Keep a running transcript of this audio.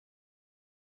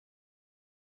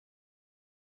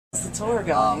How's the tour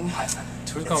going?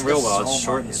 Tour's going real well. It's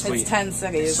short and sweet. It's 10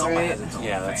 cities, right?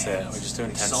 Yeah, that's it. We're just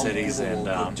doing 10 cities, and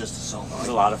it's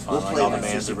a lot of fun. Like, all the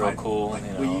bands are real cool,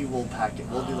 you know.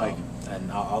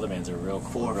 And all the bands are real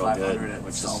cool, real good,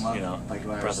 which is, you know,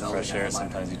 breath of fresh air.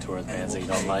 Sometimes you tour with bands that you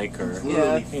don't like, or,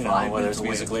 you know, whether it's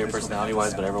musically or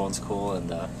personality-wise, but everyone's cool,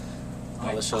 and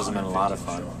all the shows have been a lot of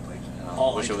fun.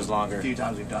 I wish it was longer. A few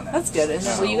times we've done that. That's good. And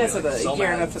well, you guys are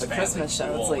gearing up for the Christmas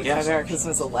show. It's like Chimaira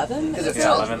Christmas 11?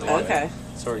 Yeah, 11. Okay.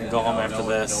 So we're going to go home after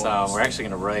this. We're actually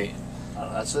going to write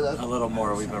a little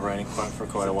more. We've been writing for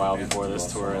quite a while before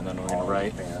this tour, and then we're going to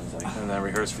write and then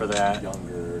rehearse for that.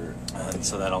 And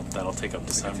so that'll take up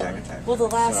December. Well, the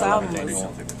last album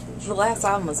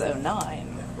was 09.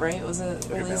 Right? Was it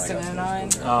released in 09?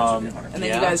 And then you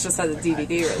guys just had the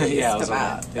DVD release come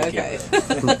out. Okay.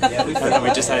 And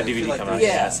we just had a DVD come out.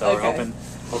 Yeah, so we're hoping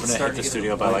to hit the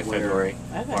studio by like February,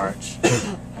 March,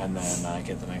 and then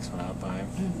get the next one out by.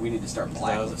 We need to start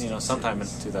sometime in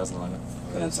 2011.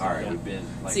 That's all right. We've been.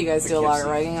 So you guys do a lot of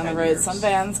writing on the road. Some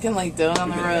bands can like do it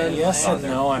on the road. Yes and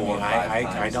no. I mean,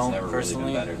 I don't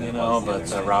personally, you know, but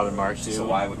Rob and Mark do. So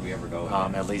why would we ever go?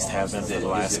 At least have been for the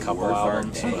last couple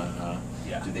albums. But,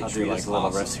 I'll do like little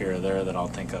riffs here or there that I'll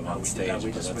think of on stage,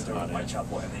 but that's about it. So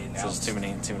there's too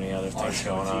many other things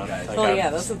going on.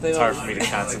 That's what they It's hard for me to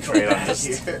concentrate on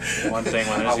just one thing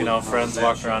when there's, you know, friends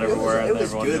walking around everywhere and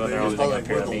everyone doing their own thing up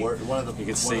here. I mean, you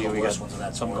can see we got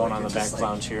something going on in the back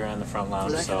lounge here and the front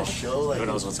lounge, so who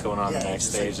knows what's going on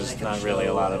backstage. There's not really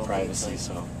a lot of privacy,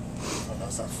 so.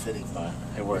 But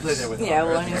it works. Yeah,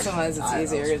 well, I mean, sometimes it's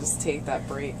easier to just take that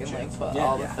break and like put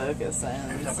all the focus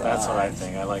in. So. That's what I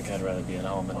think. I'd rather be at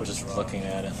home and just looking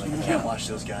at it. Like, I can't watch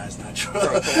those guys not drunk.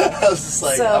 I was just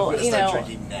like, I'm going to start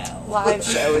drinking now. Live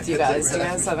show with you guys. Do you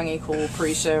guys have any cool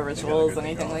pre-show rituals,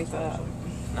 anything like that?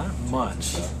 Not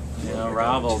much. You know,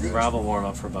 Rob will warm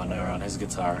up for about an hour on his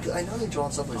guitar. I know they're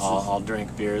drawing someplace. I'll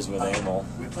drink beers with Emil.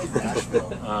 We played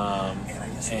Nashville.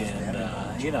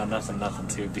 You know, nothing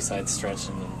too besides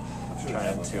stretching and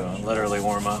trying to literally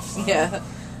warm up. Yeah,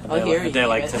 I'll hear you. A day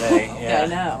like today. Yeah, I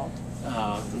know.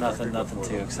 Nothing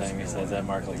too exciting besides that.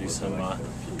 Mark will do some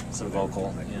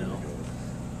vocal, you know,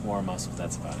 warm-ups, but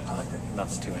that's about it.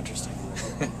 Nothing too interesting.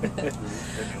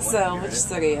 So, which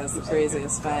city has the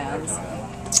craziest fans?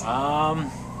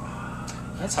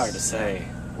 That's hard to say.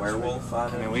 Werewolf.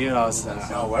 I mean, we always.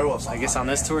 I guess on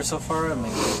this tour so far, I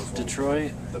mean,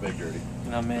 Detroit. The Big Dirty. You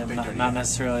know, man, not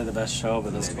necessarily the best show,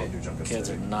 but those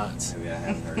kids are nuts. Maybe I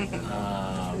haven't heard.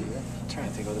 I'm trying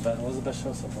to think what was the best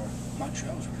show so far.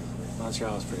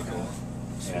 Montreal was pretty cool.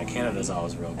 Yeah, Canada's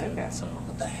always real good. Okay. So,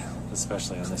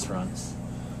 especially on this run.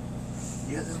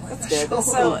 That's good.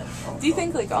 So, do you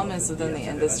think, like, almost within the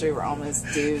industry, we're almost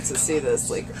due to see this,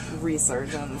 like,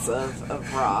 resurgence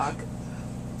of rock?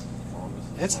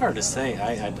 It's hard to say.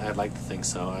 I'd like to think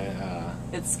so.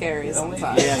 It's scary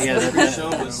sometimes. Yeah.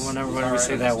 Whenever we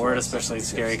say that word, especially, it's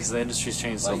scary because the industry's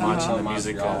changed so much, and the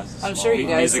music. I'm sure you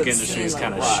guys music have industry is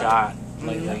kind of shot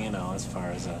lately. You know, as far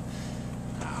as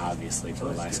obviously for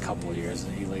the last couple of years,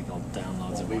 illegal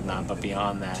downloads and whatnot. But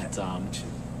beyond that,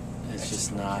 it's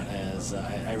just not as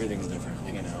everything's different.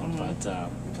 You know, but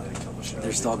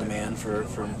there's still demand for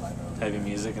heavy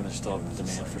music, and there's still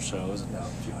demand for shows.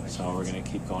 So we're gonna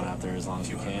keep going out there as long as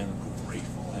we can.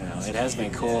 You know, it has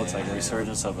been cool. It's like a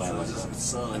resurgence of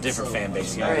a different fan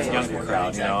base, younger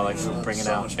crowd. You know, like bringing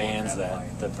out bands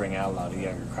that bring out a lot of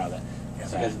younger crowd.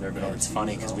 It's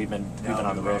funny because we've been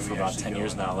on the road for about 10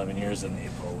 years now, 11 years, and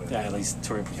at least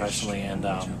touring professionally, and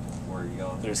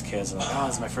there's kids like, oh,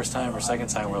 it's my first time or second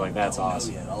time. We're like, that's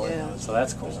awesome. Yeah. So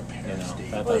that's cool. You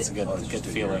know, that's a good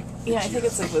feeling. Yeah, I think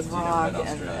it's like with rock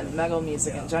and metal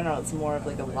music in general, it's more of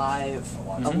like a live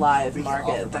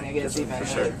market than it is even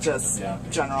with just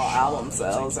general album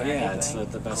sales or anything. Yeah, it's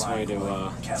the best way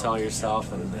to tell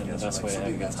yourself and the best way to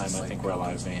have a good time. I think we're a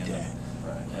live band.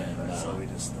 And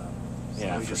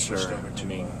yeah, for sure. I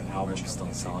mean, albums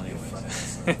don't sell anyway.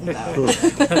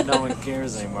 No one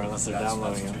cares anymore unless they're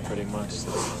downloading them, pretty much.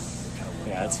 So,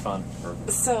 yeah, it's fun.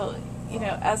 So, you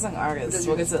know, as an artist,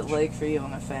 what is it like for you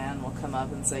when a fan will come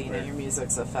up and say, you know, your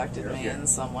music's affected me in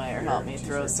some way or helped me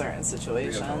through a certain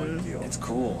situation? It's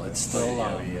cool. It's still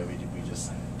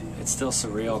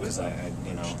surreal because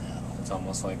you know, it's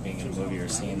almost like being in a movie or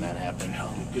seeing that happen,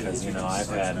 because, you know, I've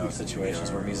had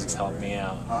situations where music's helped me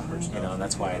out, you know, and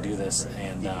that's why I do this,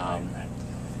 and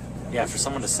yeah, for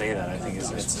someone to say that, I think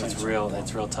it's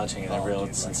real touching, and I real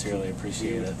sincerely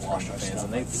appreciate it from fans,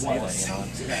 and they say that, you know,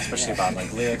 especially about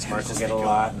like lyrics. Mark will get a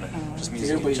lot, and just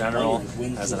music in general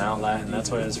as an outlet, and that's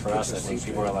what it is for us. I think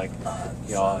people are like,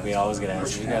 we always get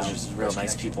asked, you guys are just real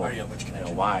nice people, you know,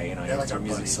 why, you know, your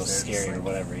music's so scary or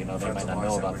whatever, you know, they might not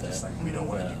know about the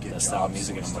style of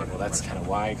music, and I'm like, well, that's kind of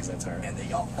why, because that's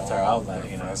our outlet,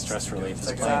 you know, stress relief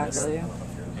is playing this,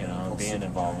 you know, being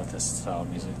involved with this style of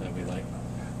music that we like.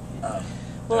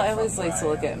 Well, I always like to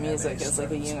look at music as like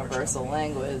a universal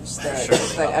language that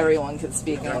everyone can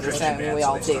speak and understand. I mean, we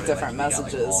all take different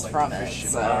messages from it.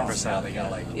 So,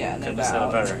 100%, yeah, no couldn't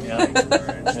doubt. have said it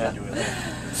better.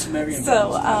 Yeah.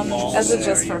 So, as a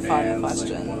just for fun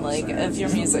question, like, if your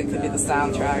music could be the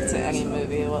soundtrack to any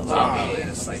movie, what would it be?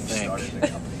 Let me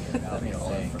think.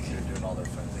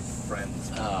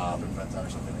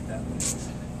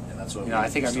 You know, I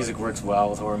think our music works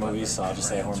well with horror movies, so I'll just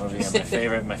say a horror movie.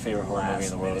 And my favorite horror movie in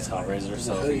the world is Hellraiser.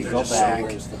 So if you go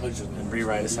back and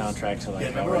rewrite a soundtrack to like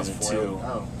Hellraiser 2,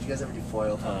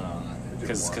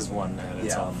 because one had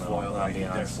its own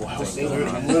ambiance.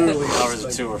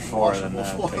 Hellraiser 2 or 4, then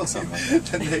pick something.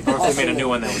 Or if they made a new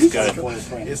one that was good.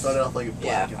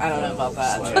 Yeah, I don't know about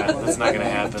that. Yeah, that's not going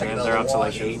to happen. They're up to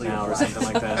like 8 now or something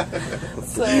like that.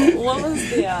 So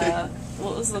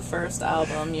what was the first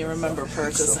album you remember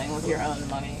purchasing with your own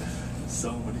money?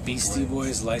 Beastie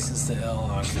Boys' License to Ill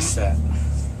on cassette,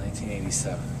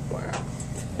 1987. Wow.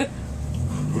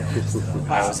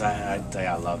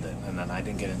 I loved it, and then I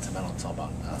didn't get into metal until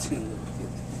about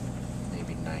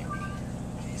maybe 90.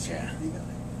 Yeah.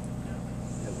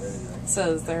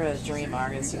 So is there a dream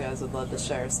artist you guys would love to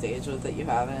share a stage with that you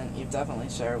haven't? You've definitely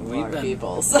shared with a lot of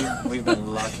people. So. We've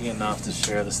been lucky enough to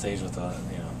share the stage with a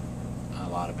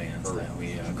lot of bands that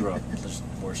we grew up just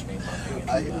worshiping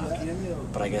and loving.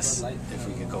 But I guess if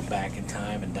we could go back in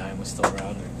time and Dime was still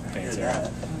around and fans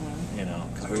era, you know,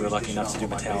 because we were lucky enough to do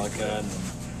Metallica and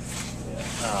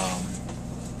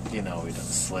you know, we've done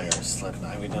Slayer,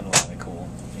 Slipknot, we've done a lot of cool,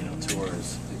 you know,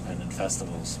 tours and then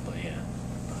festivals. But yeah,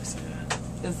 I'd probably say that.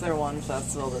 Is there one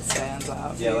festival that stands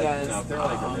out for Yeah, you like, guys? no, they're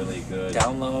like a really good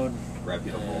Download.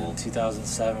 reputable. In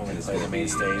 2007, we played the main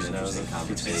stage, and it was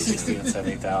between 60 and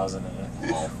 70,000, and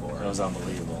it was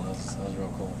unbelievable. That was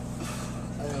real cool.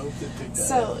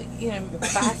 So, you know,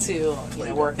 back to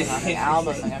working on the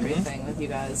album and everything with you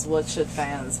guys, what should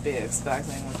fans be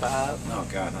expecting with that? Oh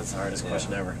God, that's the hardest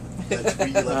question ever. I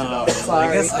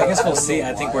guess we'll see.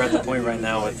 I think we're at the point right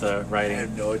now with the writing. I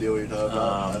have no idea what you're talking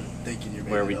about. I'm thinking you're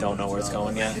where we don't know where it's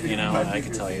going yet. You know, I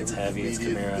can tell you it's heavy, it's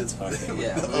Chimaira, it's fucking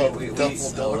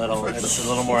it's a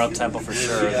little more up tempo for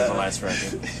sure than the last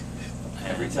record.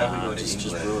 Every time we go to it's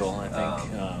just England, brutal.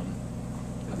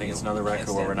 I think it's another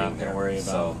record where we're not going to worry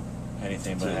about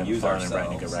anything but having fun and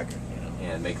writing a good record. You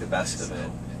know, and make the best of it.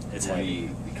 It's we heavy.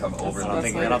 become over. I don't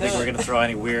think we're going to throw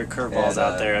any weird curveballs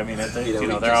out there. I mean,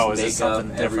 they're always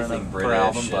something different per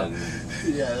album, but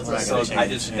yeah, we're not so going to change. I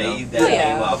just made that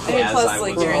name up I mean, as plus, I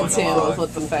like, was you're in going tune along. with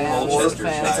what the fans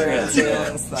are into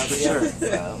and stuff. For sure.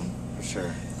 For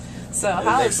sure. So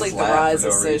how has like the rise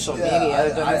of social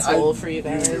media been a tool for you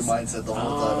guys? Your mindset the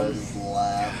whole time. I just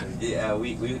laugh. Yeah,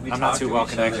 we I'm not too well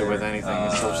connected with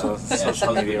anything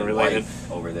social media related.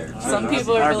 Over there. Some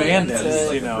people are our really band into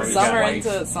is, it. you know, Some are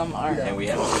into it, some aren't. And we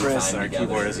have Chris, our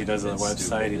keyboardist, he does the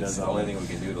website, he does the all only thing we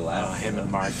can do to laugh. him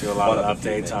and Mark do a lot of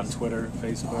updates on Twitter,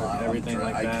 Facebook, everything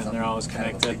like that, and they're always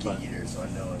connected, but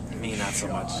me, not so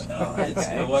much.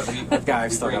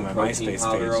 I've still got my MySpace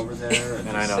page,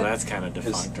 and I know that's kind of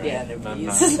defunct, right? Yeah,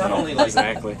 Not only like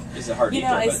exactly. Is it hard?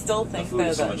 I still think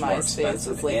though that MySpace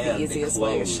is like the easiest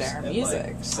way to share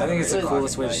music. I think it's the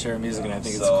coolest way to share music, and I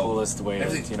think it's the coolest way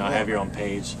to have your own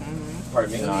page.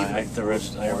 Pardon me. You know, I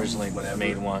originally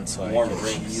made one so I could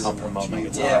help promote my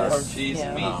guitar. Yeah, cheese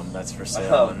and meat. That's for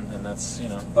sale, and that's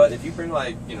But if you bring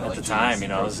like at the time, it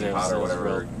was a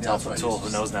real helpful tool. Who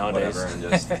knows nowadays? And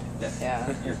just,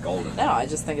 yeah, you're golden. No, I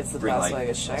just think it's the best way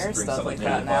to share stuff like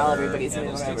that. Now everybody's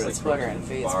moving over to Twitter and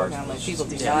Facebook, and I'm like, people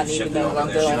do not need to know what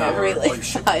I'm doing every like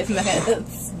 5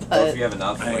 minutes. Well, if you have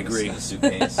enough, I agree. In a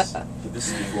suitcase. This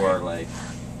is before like.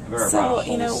 So,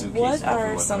 what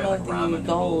are some of the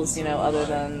goals, other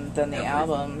than the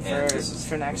album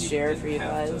for next year for you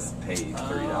guys?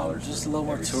 Just a little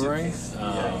more touring,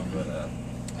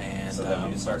 and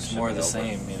much more of the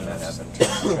same,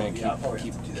 try and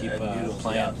keep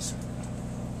playing,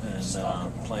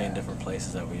 and playing different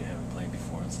places that we haven't played before.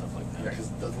 before and stuff like that. Yeah, because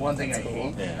the one thing I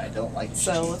hate, I don't like.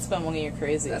 So, what's been one of your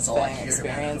craziest bang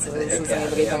experiences? Has Yeah,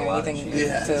 anybody done anything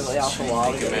to lay off the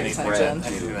wall to get your attention?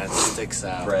 Anything that sticks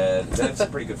out. Bread. They have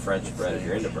some pretty good French bread. If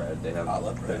you're into bread, they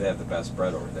have the best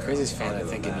bread over there. Craziest fan I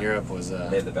think in Europe was they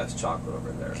have the best chocolate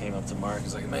over there. Came up to Mark,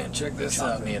 was like, man, check this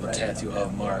out. And he had a tattoo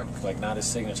of Mark, like not his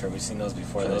signature. We've seen those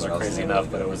before. Those are crazy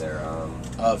enough, but it was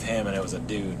of him, and it was a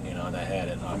dude, you know, that had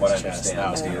it on his chest.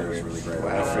 That was kind of weird. Really great.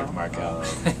 Wow. That freaked Mark out.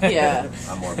 Yeah.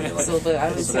 I'm more like, so, but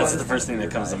I was so that's the first thing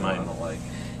that comes to mind.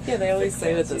 Yeah, they always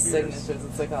say with the signatures,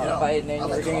 it's like, oh, if I had known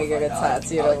you were going to get a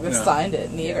tattoo, I would have signed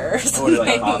it neater or something.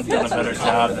 Like coffee on a better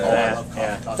job than that.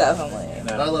 Yeah. Definitely.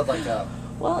 But I love like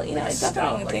well, you know, I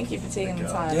definitely thank you for taking the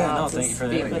time out to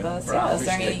speak with us. Yeah, is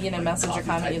there any message or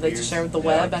comment you'd like to share with the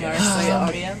web and our state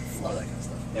audience? Love that kind of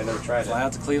stuff. Yeah, never tried it. Fly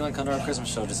out to Cleveland, come to our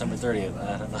Christmas show, December 30th.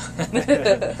 I don't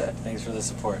know. Thanks for the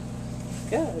support.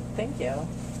 Good, thank you.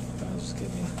 Just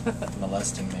kidding,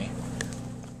 molesting me.